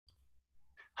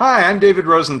Hi, I'm David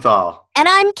Rosenthal. And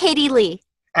I'm Katie Lee.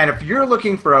 And if you're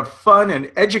looking for a fun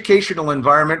and educational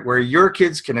environment where your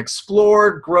kids can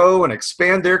explore, grow, and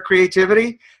expand their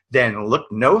creativity, then look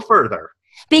no further.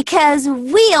 Because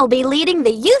we'll be leading the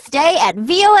Youth Day at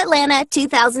VO Atlanta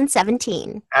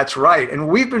 2017. That's right, and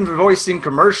we've been voicing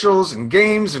commercials and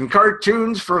games and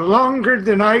cartoons for longer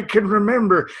than I can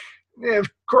remember. Of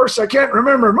course, I can't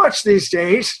remember much these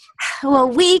days. Well,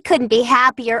 we couldn't be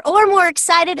happier or more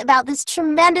excited about this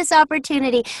tremendous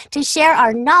opportunity to share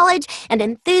our knowledge and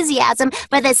enthusiasm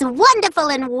for this wonderful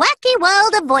and wacky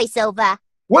world of voiceover.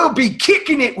 We'll be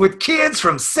kicking it with kids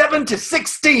from 7 to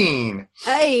 16.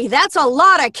 Hey, that's a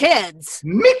lot of kids.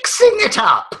 Mixing it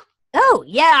up. Oh,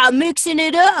 yeah, mixing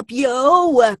it up,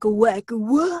 yo. Wacka, wacka,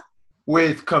 wah.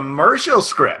 With commercial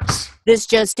scripts. This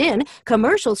just in,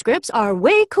 commercial scripts are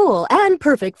way cool and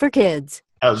perfect for kids.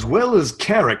 As well as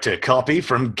character copy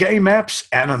from game apps,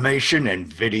 animation, and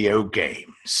video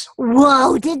games.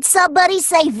 Whoa, did somebody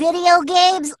say video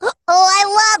games? Oh,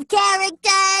 I love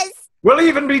characters! We'll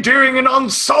even be doing an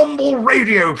ensemble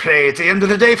radio play at the end of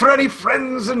the day for any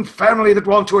friends and family that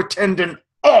want to attend an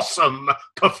awesome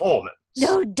performance.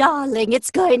 No, darling,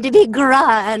 it's going to be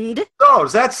grand. Oh,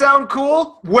 does that sound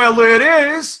cool? Well, it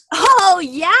is. Oh,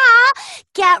 yeah!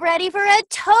 Get ready for a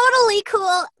totally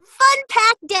cool,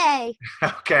 fun-packed day.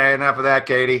 Okay, enough of that,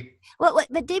 Katie.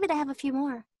 But David, I have a few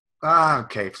more.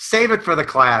 Okay, save it for the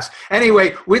class.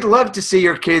 Anyway, we'd love to see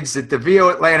your kids at the VO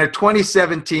Atlanta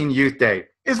 2017 Youth Day.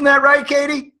 Isn't that right,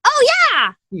 Katie? Oh,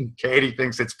 yeah! Katie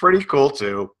thinks it's pretty cool,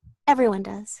 too. Everyone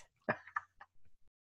does.